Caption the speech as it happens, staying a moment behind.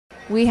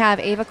we have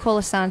Ava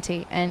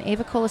Colasanti. And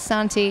Ava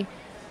Colasanti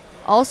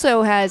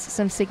also has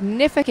some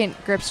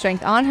significant grip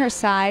strength on her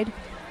side.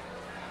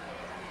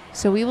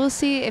 So we will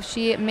see if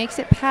she makes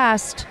it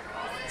past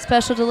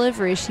special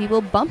delivery. She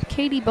will bump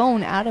Katie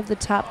Bone out of the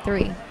top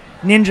 3.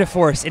 Ninja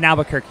Force in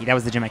Albuquerque. That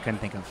was the gym I couldn't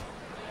think of.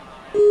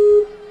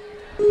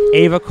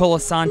 Ava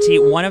Colasanti,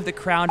 one of the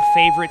crowd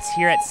favorites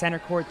here at Center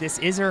Court. This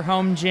is her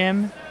home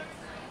gym.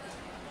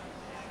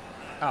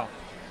 Oh,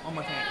 one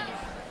more thing I can do.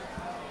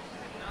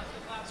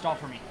 Stall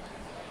for me.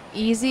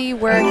 Easy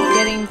work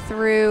getting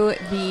through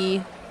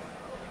the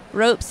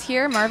ropes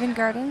here, Marvin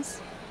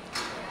Gardens.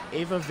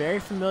 Ava very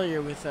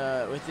familiar with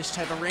this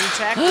type of ring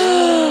attack.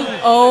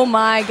 Oh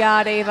my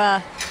God,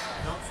 Ava.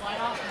 Don't slide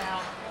off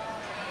now.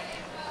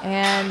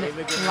 And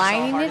Ava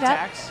lining it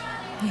up. attacks.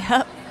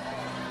 Yep.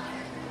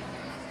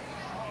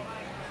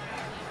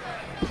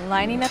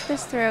 Lining up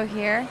this throw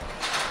here.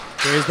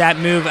 There's that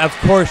move. Of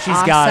course she's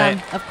Awesome. got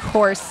it. Of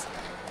course.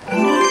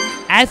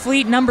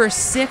 Athlete number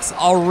 6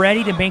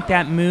 already to make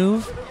that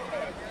move.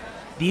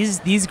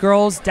 These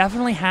girls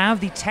definitely have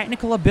the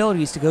technical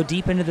abilities to go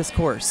deep into this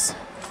course.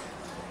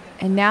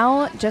 And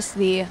now just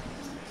the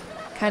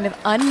kind of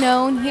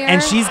unknown here.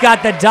 And she's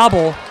got the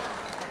double.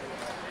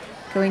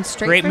 Going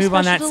straight Great for move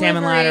on that special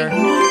salmon delivery.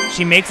 ladder.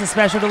 She makes a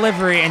special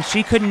delivery, and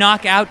she could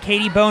knock out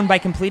Katie Bone by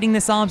completing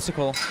this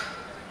obstacle.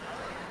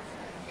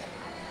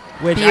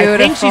 Which I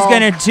think she's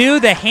going to do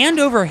the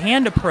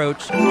hand-over-hand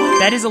approach.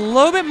 That is a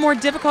little bit more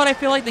difficult, I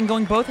feel like, than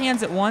going both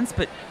hands at once.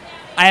 But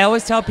I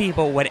always tell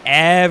people,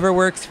 whatever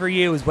works for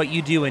you is what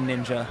you do in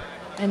Ninja.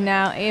 And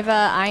now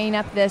Ava eyeing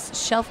up this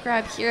shelf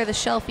grab here, the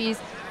shelfies.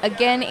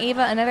 Again,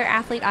 Ava, another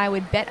athlete I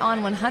would bet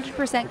on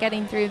 100%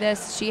 getting through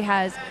this. She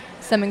has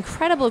some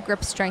incredible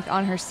grip strength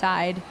on her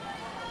side.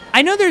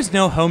 I know there's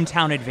no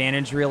hometown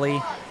advantage,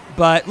 really.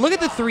 But look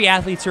at the 3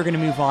 athletes who are going to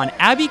move on.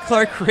 Abby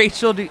Clark,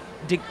 Rachel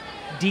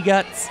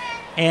DeGuts,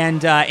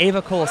 and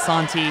Ava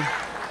Colasanti.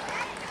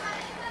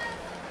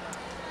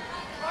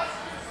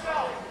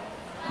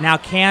 Now,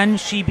 can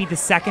she be the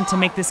second to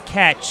make this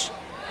catch?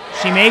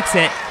 She makes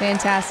it.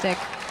 Fantastic.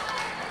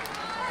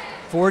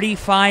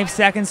 45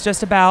 seconds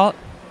just about.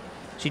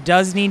 She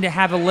does need to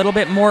have a little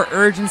bit more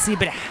urgency,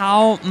 but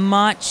how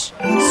much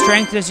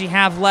strength does she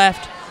have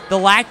left? The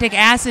lactic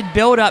acid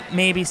buildup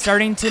may be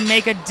starting to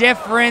make a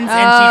difference,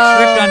 and she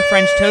tripped on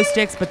French toast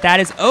sticks, but that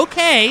is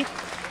okay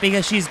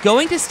because she's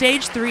going to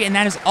stage 3, and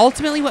that is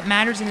ultimately what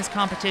matters in this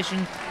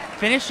competition,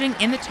 finishing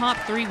in the top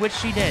 3, which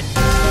she did.